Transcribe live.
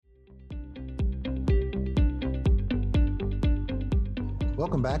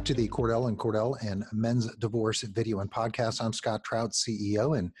Welcome back to the Cordell and Cordell and Men's Divorce video and podcast. I'm Scott Trout,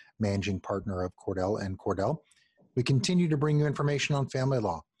 CEO and managing partner of Cordell and Cordell. We continue to bring you information on family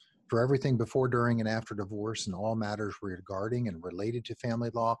law for everything before, during, and after divorce and all matters regarding and related to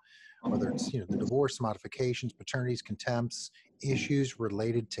family law, whether it's the divorce, modifications, paternities, contempts, issues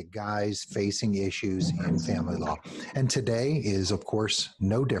related to guys facing issues in family law. And today is, of course,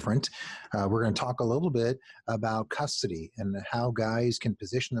 no different. We're going to talk a little bit about custody and how guys can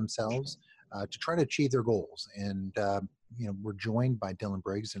position themselves to try to achieve their goals. And, we're joined by Dylan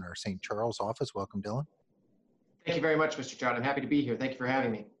Briggs in our St. Charles office. Welcome, Dylan. Thank you very much, Mr. Trout. I'm happy to be here. Thank you for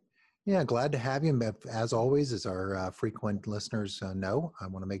having me. Yeah, glad to have you. As always, as our frequent listeners know, I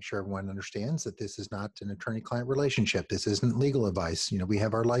want to make sure everyone understands that this is not an attorney-client relationship. This isn't legal advice. We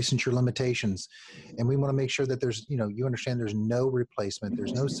have our licensure limitations, and we want to make sure that there's, you understand there's no replacement,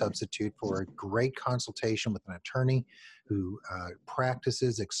 there's no substitute for a great consultation with an attorney who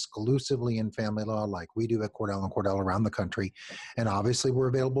practices exclusively in family law like we do at Cordell and Cordell around the country. And obviously, we're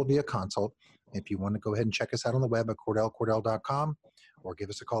available via consult. If you want to go ahead and check us out on the web at cordellcordell.com, or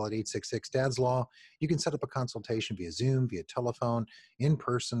give us a call at 866-DADS-LAW. You can set up a consultation via Zoom, via telephone, in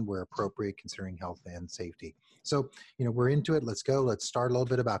person where appropriate, considering health and safety. So, we're into it. Let's go. Let's start a little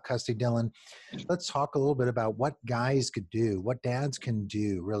bit about custody, Dylan. Let's talk a little bit about what guys could do, what dads can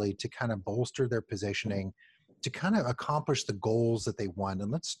do really to kind of bolster their positioning, to kind of accomplish the goals that they want.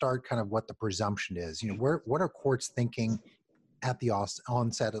 And let's start kind of what the presumption is. What are courts thinking at the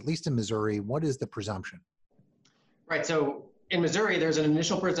onset, at least in Missouri? What is the presumption? Right. So in Missouri, there's an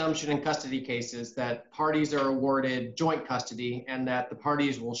initial presumption in custody cases that parties are awarded joint custody and that the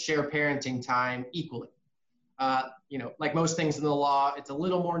parties will share parenting time equally. Like most things in the law, it's a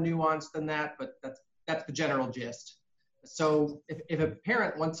little more nuanced than that, but that's the general gist. So if a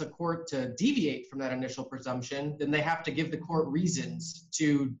parent wants a court to deviate from that initial presumption, then they have to give the court reasons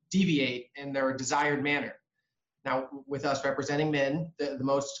to deviate in their desired manner. Now, with us representing men, the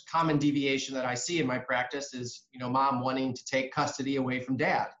most common deviation that I see in my practice is, mom wanting to take custody away from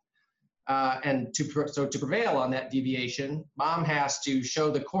dad. And to prevail on that deviation, mom has to show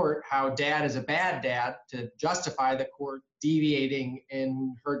the court how dad is a bad dad to justify the court deviating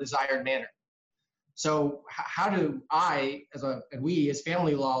in her desired manner. So how do we as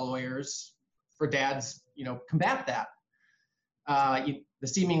family law lawyers for dads, combat that? The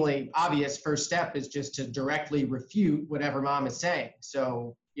seemingly obvious first step is just to directly refute whatever mom is saying.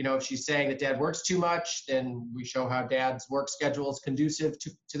 So, if she's saying that dad works too much, then we show how dad's work schedule is conducive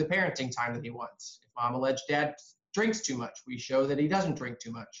to the parenting time that he wants. If mom alleged dad drinks too much, we show that he doesn't drink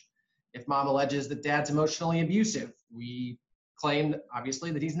too much. If mom alleges that dad's emotionally abusive, we claim, obviously,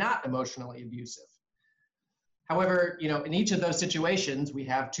 that he's not emotionally abusive. However, in each of those situations, we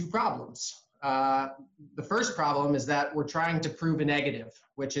have two problems. The first problem is that we're trying to prove a negative,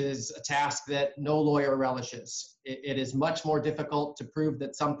 which is a task that no lawyer relishes. It is much more difficult to prove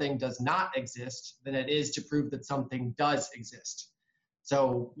that something does not exist than it is to prove that something does exist.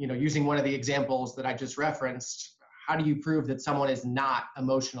 So, using one of the examples that I just referenced, how do you prove that someone is not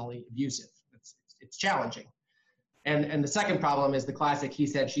emotionally abusive? It's challenging. And the second problem is the classic he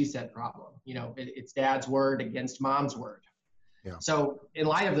said, she said problem. It's dad's word against mom's word. Yeah. So in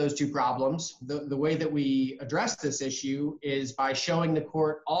light of those two problems, the way that we address this issue is by showing the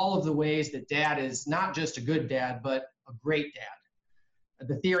court all of the ways that dad is not just a good dad, but a great dad.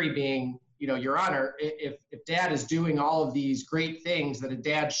 The theory being, Your Honor, if dad is doing all of these great things that a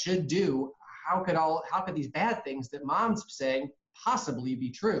dad should do, how could these bad things that mom's saying possibly be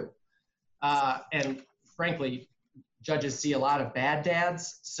true? And frankly, judges see a lot of bad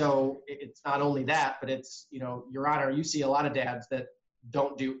dads. So it's not only that, but it's, Your Honor, you see a lot of dads that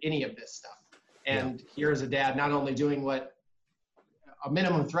don't do any of this stuff. And Here's a dad not only doing what a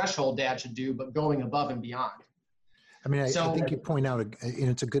minimum threshold dad should do, but going above and beyond. I mean, I think you point out, and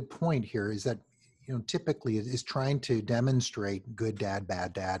it's a good point here, is that, typically is trying to demonstrate good dad,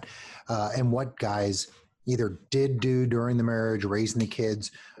 bad dad, and what guys either did do during the marriage, raising the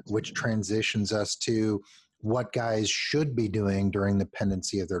kids, which transitions us to what guys should be doing during the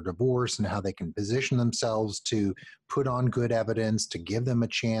pendency of their divorce and how they can position themselves to put on good evidence, to give them a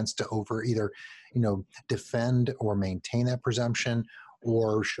chance to either defend or maintain that presumption,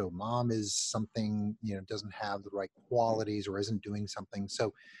 or show mom is something, doesn't have the right qualities or isn't doing something.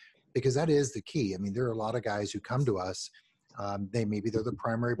 So, because that is the key. I mean, there are a lot of guys who come to us, they're the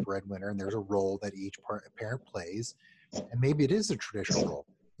primary breadwinner and there's a role that each parent plays. And maybe it is a traditional role.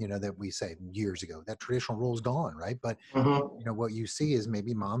 That we say years ago, that traditional role is gone, right? But, what you see is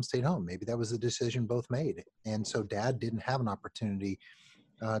maybe mom stayed home. Maybe that was a decision both made. And so dad didn't have an opportunity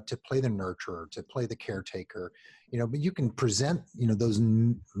to play the nurturer, to play the caretaker, but you can present, those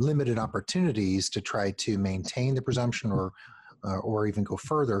limited opportunities to try to maintain the presumption or even go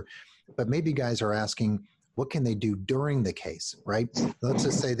further. But maybe guys are asking, what can they do during the case, right? Let's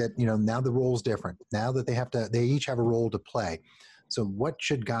just say that, now the role's different. Now that they each have a role to play. So what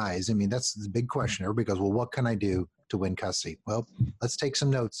should guys, that's the big question. Everybody goes, well, what can I do to win custody? Well, let's take some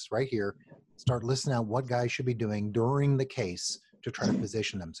notes right here. Start listing out what guys should be doing during the case to try to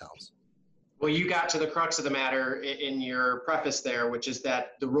position themselves. Well, you got to the crux of the matter in your preface there, which is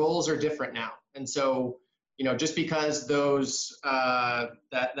that the roles are different now. And so, just because those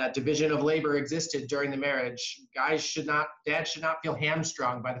that division of labor existed during the marriage, dads should not feel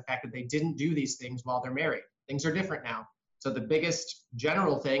hamstrung by the fact that they didn't do these things while they're married. Things are different now. So the biggest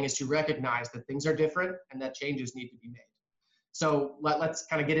general thing is to recognize that things are different and that changes need to be made. So let's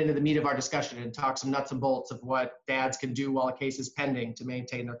kind of get into the meat of our discussion and talk some nuts and bolts of what dads can do while a case is pending to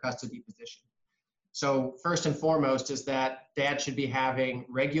maintain their custody position. So first and foremost is that dad should be having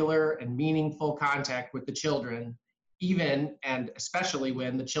regular and meaningful contact with the children, even and especially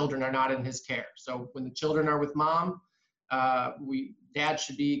when the children are not in his care. So when the children are with mom, dad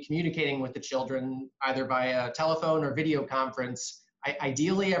should be communicating with the children either by a telephone or video conference,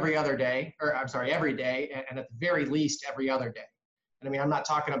 ideally every day, and at the very least every other day. And I'm not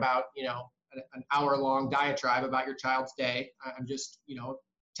talking about, an hour-long diatribe about your child's day. I'm just,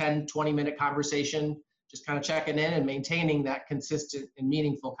 10, 20-minute conversation, just kind of checking in and maintaining that consistent and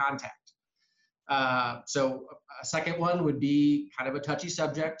meaningful contact. So a second one would be kind of a touchy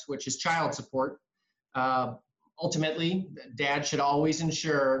subject, which is child support. Ultimately, dad should always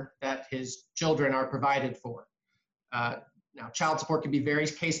ensure that his children are provided for. Now, child support can be very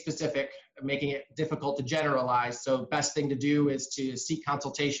case specific, making it difficult to generalize. So best thing to do is to seek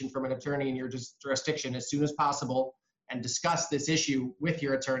consultation from an attorney in your jurisdiction as soon as possible and discuss this issue with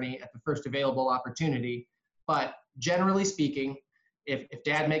your attorney at the first available opportunity. But generally speaking, if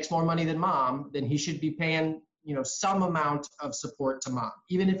dad makes more money than mom, then he should be paying, some amount of support to mom,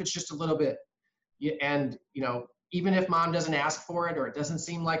 even if it's just a little bit. And, even if mom doesn't ask for it or it doesn't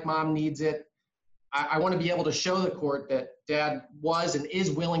seem like mom needs it, I want to be able to show the court that dad was and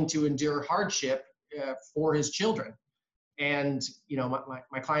is willing to endure hardship for his children. And,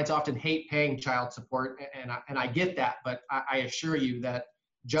 my clients often hate paying child support, and I get that, but I assure you that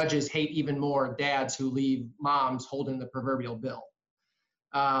judges hate even more dads who leave moms holding the proverbial bill.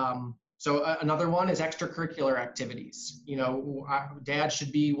 So another one is extracurricular activities. Dad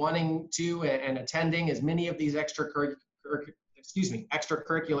should be wanting to and attending as many of these extracurricular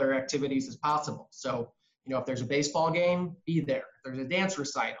activities as possible. So, if there's a baseball game, be there. If there's a dance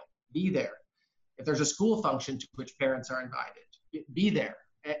recital, be there. If there's a school function to which parents are invited, be there.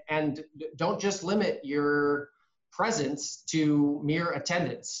 And don't just limit your presence to mere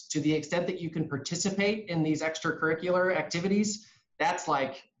attendance. To the extent that you can participate in these extracurricular activities, that's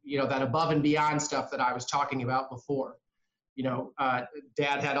like, that above and beyond stuff that I was talking about before. Dad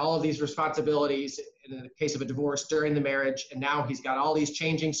had all of these responsibilities in the case of a divorce during the marriage, and now he's got all these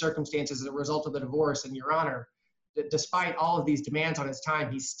changing circumstances as a result of the divorce. And Your Honor, despite all of these demands on his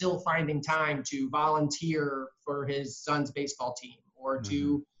time, he's still finding time to volunteer for his son's baseball team, or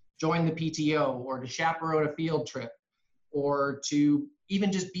to join the PTO, or to chaperone a field trip, or to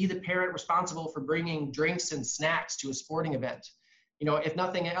even just be the parent responsible for bringing drinks and snacks to a sporting event. If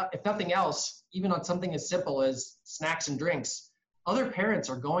nothing else, even on something as simple as snacks and drinks, other parents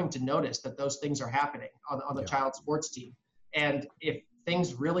are going to notice that those things are happening on the child sports team. And if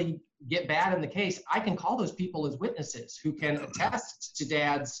things really get bad in the case, I can call those people as witnesses who can attest to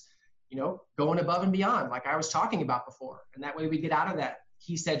dad's, going above and beyond, like I was talking about before. And that way we get out of that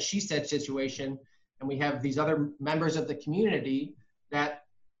he said, she said situation, and we have these other members of the community that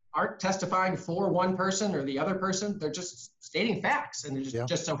aren't testifying for one person or the other person. They're just stating facts. And it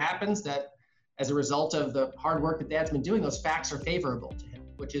just so happens that as a result of the hard work that dad's been doing, those facts are favorable to him,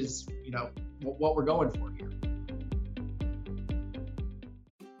 which is, what we're going for here.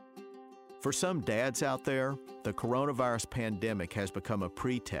 For some dads out there, the coronavirus pandemic has become a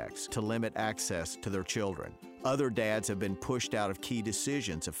pretext to limit access to their children. Other dads have been pushed out of key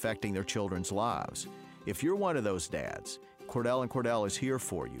decisions affecting their children's lives. If you're one of those dads, Cordell & Cordell is here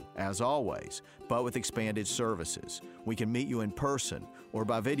for you, as always, but with expanded services. We can meet you in person or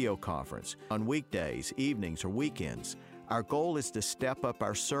by video conference on weekdays, evenings, or weekends. Our goal is to step up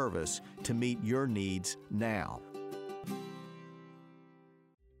our service to meet your needs now.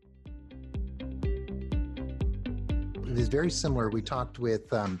 It is very similar. We talked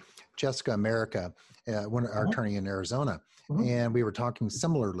with Jessica America, our attorney in Arizona, and we were talking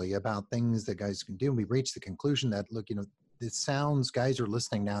similarly about things that guys can do. And we reached the conclusion that, look, it sounds, guys are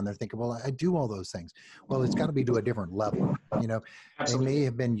listening now and they're thinking, well, I do all those things. Well, it's got to be to a different level. You know, Absolutely. they may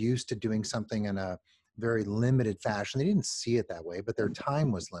have been used to doing something in a very limited fashion. They didn't see it that way, but their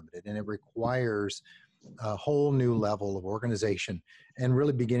time was limited, and it requires a whole new level of organization and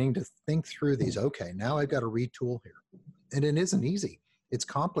really beginning to think through these. Okay, now I've got to retool here. And it isn't easy. It's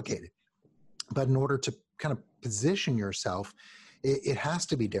complicated. But in order to kind of position yourself, it has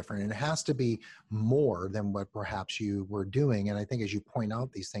to be different, and it has to be more than what perhaps you were doing. And I think as you point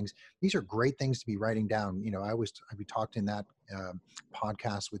out these things, these are great things to be writing down. You know, we talked in that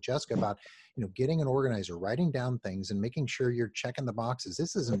podcast with Jessica about, you know, getting an organizer, writing down things and making sure you're checking the boxes.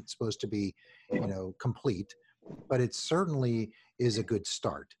 This isn't supposed to be, you know, complete, but it certainly is a good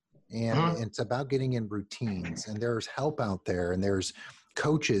start. And it's about getting in routines, and there's help out there, and there's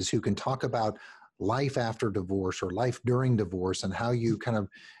coaches who can talk about life after divorce or life during divorce and how you kind of,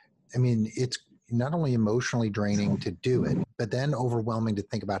 I mean, it's not only emotionally draining to do it, but then overwhelming to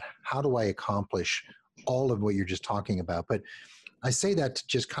think about how do I accomplish all of what you're just talking about. But I say that to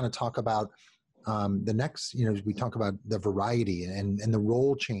just kind of talk about the next, you know, we talk about the variety and the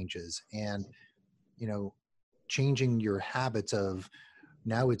role changes and, you know, changing your habits of,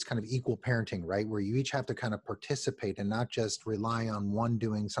 now it's kind of equal parenting, right? Where you each have to kind of participate and not just rely on one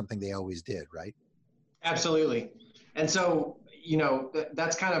doing something they always did, right? Absolutely. And so, you know,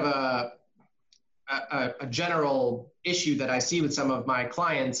 that's kind of a general issue that I see with some of my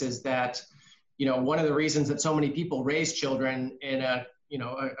clients is that, you know, one of the reasons that so many people raise children in a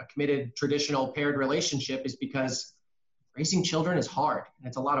committed traditional paired relationship is because raising children is hard and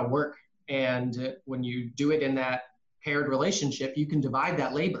it's a lot of work. And when you do it in that paired relationship, you can divide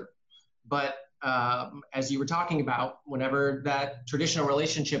that labor. But as you were talking about, whenever that traditional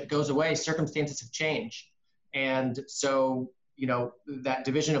relationship goes away, circumstances have changed. And so, you know, that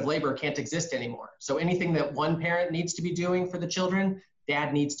division of labor can't exist anymore. So anything that one parent needs to be doing for the children,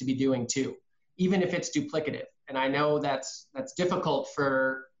 dad needs to be doing too, even if it's duplicative. And I know that's difficult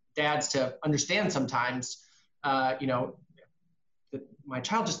for dads to understand sometimes. You know, my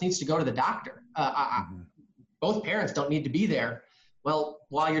child just needs to go to the doctor. Both parents don't need to be there. Well,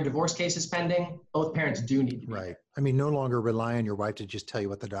 while your divorce case is pending, both parents do need to be there. I mean, no longer rely on your wife to just tell you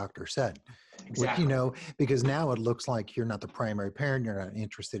what the doctor said. Exactly. You know, because now it looks like you're not the primary parent, you're not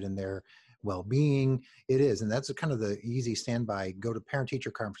interested in their well-being. It is, and that's kind of the easy standby. Go to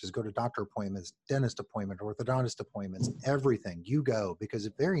parent-teacher conferences, go to doctor appointments, dentist appointment, orthodontist appointments, everything. You go, because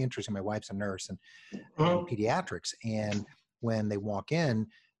it's very interesting. My wife's a nurse and pediatrics, and when they walk in,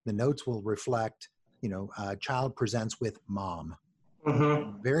 the notes will reflect, you know, child presents with mom.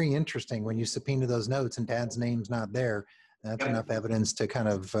 Very interesting when you subpoena those notes and dad's name's not there. That's enough evidence to kind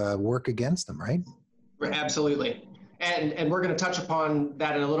of work against them, right? Absolutely. And we're going to touch upon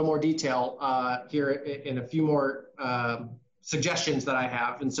that in a little more detail here in a few more suggestions that I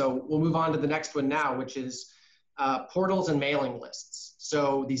have. And so we'll move on to the next one now, which is portals and mailing lists.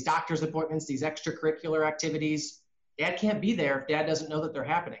 So these doctor's appointments, these extracurricular activities, dad can't be there if dad doesn't know that they're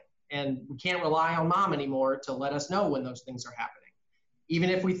happening. And we can't rely on mom anymore to let us know when those things are happening. Even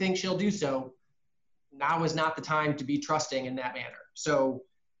if we think she'll do so, now is not the time to be trusting in that manner. So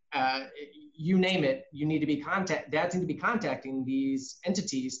you name it, you need to be dads need to be contacting these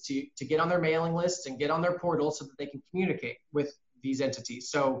entities to get on their mailing lists and get on their portal so that they can communicate with these entities.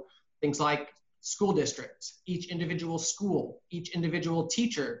 So things like school districts, each individual school, each individual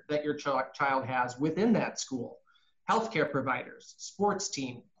teacher that your child has within that school, healthcare providers, sports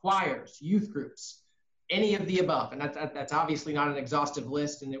team, choirs, youth groups, any of the above. And that's obviously not an exhaustive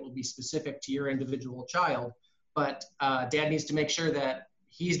list, and it will be specific to your individual child. But dad needs to make sure that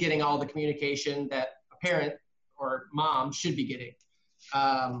he's getting all the communication that a parent or mom should be getting.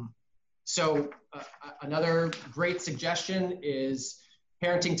 So another great suggestion is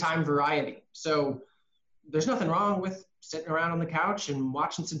parenting time variety. So there's nothing wrong with sitting around on the couch and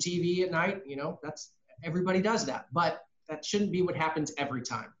watching some TV at night. You know, everybody does that, but that shouldn't be what happens every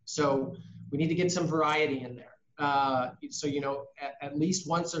time. So we need to get some variety in there. So, you know, at least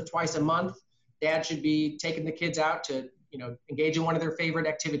once or twice a month, dad should be taking the kids out to, you know, engage in one of their favorite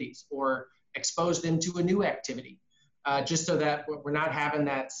activities or expose them to a new activity, just so that we're not having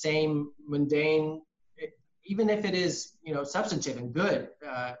that same mundane, even if it is, you know, substantive and good.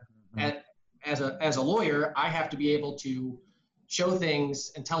 As a lawyer, I have to be able to show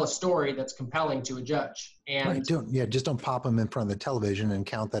things and tell a story that's compelling to a judge. And just don't pop them in front of the television and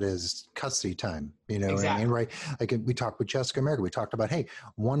count that as custody time. You know, exactly. What I mean, right? Like we talked with Jessica America, we talked about, hey,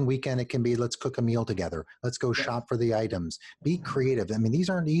 one weekend it can be, let's cook a meal together. Let's go shop for the items. Be creative. I mean, these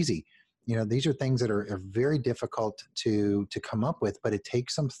aren't easy. these are things that are very difficult to come up with, but it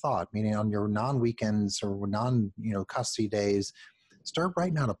takes some thought, meaning on your non-weekends or custody days, start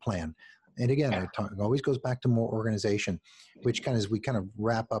writing out a plan. And again, it always goes back to more organization, which as we kind of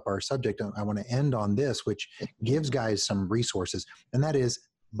wrap up our subject, I want to end on this, which gives guys some resources, and that is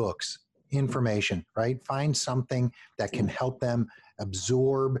books, information, right? Find something that can help them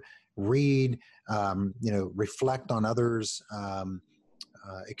absorb, read, reflect on others'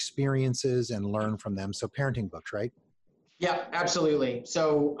 experiences and learn from them. So parenting books, right? Yeah, absolutely.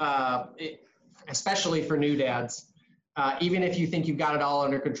 So especially for new dads, even if you think you've got it all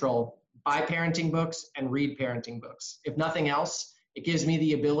under control, buy parenting books and read parenting books. If nothing else, it gives me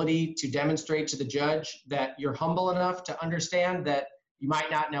the ability to demonstrate to the judge that you're humble enough to understand that you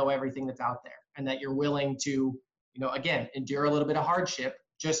might not know everything that's out there, and that you're willing to, again, endure a little bit of hardship,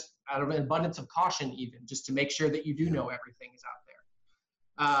 just out of an abundance of caution, even just to make sure that you do know everything is out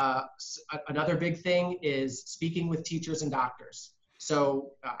there. Another big thing is speaking with teachers and doctors.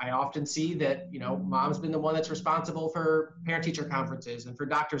 So I often see that, mom's been the one that's responsible for parent-teacher conferences and for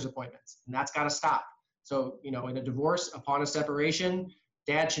doctor's appointments, and that's got to stop. So, in a divorce, upon a separation,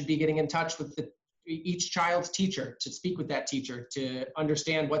 dad should be getting in touch with each child's teacher, to speak with that teacher, to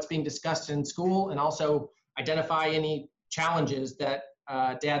understand what's being discussed in school, and also identify any challenges that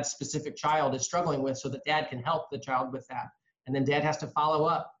dad's specific child is struggling with, so that dad can help the child with that. And then dad has to follow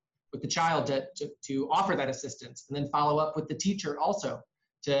up with the child to offer that assistance, and then follow up with the teacher also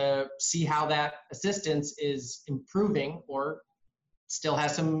to see how that assistance is improving or still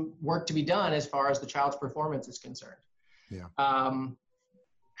has some work to be done as far as the child's performance is concerned. Yeah.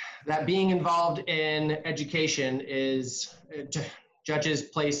 That being involved in education is, judges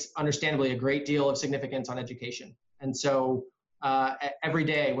place understandably a great deal of significance on education. And so every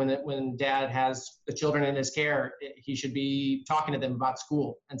day when dad has the children in his care, he should be talking to them about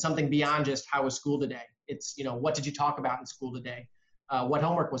school, and something beyond just how was school today. It's, what did you talk about in school today? What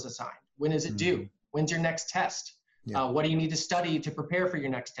homework was assigned? When is it due? When's your next test? Yeah. What do you need to study to prepare for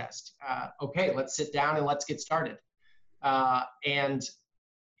your next test? Okay, let's sit down and let's get started. And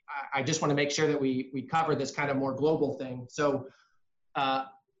I just want to make sure that we cover this kind of more global thing. So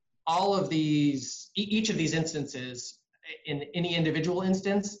all of these, each of these instances, in any individual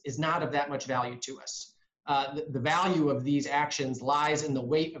instance, is not of that much value to us. The value of these actions lies in the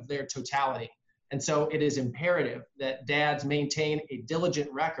weight of their totality. And so it is imperative that dads maintain a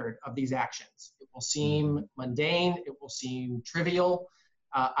diligent record of these actions. It will seem mundane, it will seem trivial.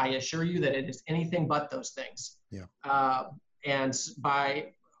 I assure you that it is anything but those things. Yeah. And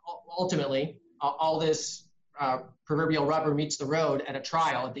by ultimately, all this proverbial rubber meets the road at a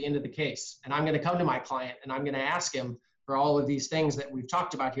trial at the end of the case. And I'm going to come to my client and I'm going to ask him for all of these things that we've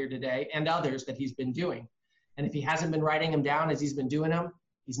talked about here today and others that he's been doing. And if he hasn't been writing them down as he's been doing them,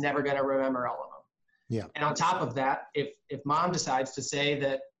 he's never going to remember all of them. Yeah. And on top of that, if mom decides to say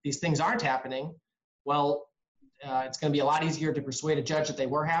that these things aren't happening, well, it's going to be a lot easier to persuade a judge that they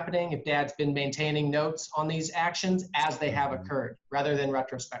were happening if dad's been maintaining notes on these actions as they have occurred, rather than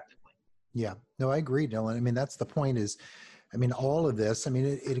retrospectively. Yeah, no, I agree, Dylan. I mean, that's the point is, all of this,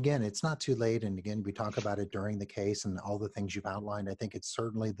 again, it's not too late. And again, we talk about it during the case and all the things you've outlined. I think it's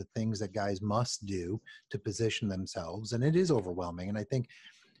certainly the things that guys must do to position themselves. And it is overwhelming. And I think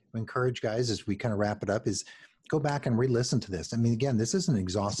we encourage guys, as we kind of wrap it up, is go back and re-listen to this. Again, this is an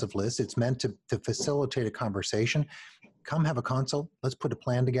exhaustive list. It's meant to facilitate a conversation. Come have a consult. Let's put a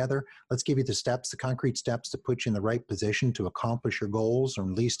plan together. Let's give you the steps, the concrete steps to put you in the right position to accomplish your goals, or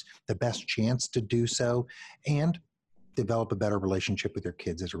at least the best chance to do so, and develop a better relationship with your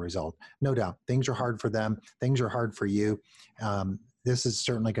kids as a result. No doubt, things are hard for them. Things are hard for you. This is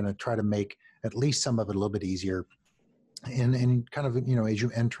certainly going to try to make at least some of it a little bit easier. And kind of, as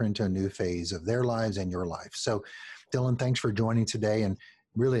you enter into a new phase of their lives and your life. So, Dylan, thanks for joining today. And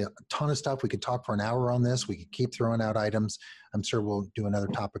really a ton of stuff. We could talk for an hour on this. We could keep throwing out items. I'm sure we'll do another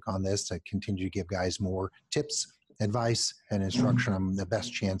topic on this to continue to give guys more tips, advice, and instruction on the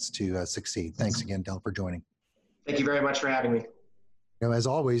best chance to succeed. Thanks again, Dylan, for joining. Thank you very much for having me. As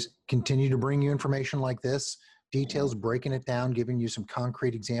always, continue to bring you information like this, details, breaking it down, giving you some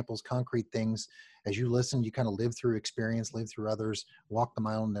concrete examples, concrete things. As you listen, you kind of live through experience, live through others, walk the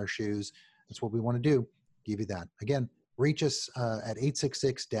mile in their shoes. That's what we want to do, give you that. Again, reach us at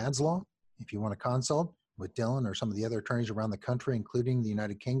 866-DADS-LAW if you want to consult with Dylan or some of the other attorneys around the country, including the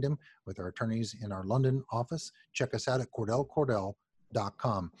United Kingdom, with our attorneys in our London office. Check us out at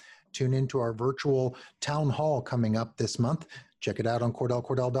CordellCordell.com. Tune into our virtual town hall coming up this month. Check it out on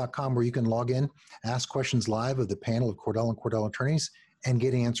CordellCordell.com, where you can log in, ask questions live of the panel of Cordell and Cordell attorneys, and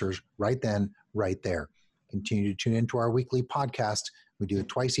get answers right then, right there. Continue to tune into our weekly podcast. We do it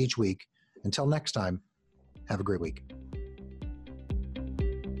twice each week. Until next time, have a great week.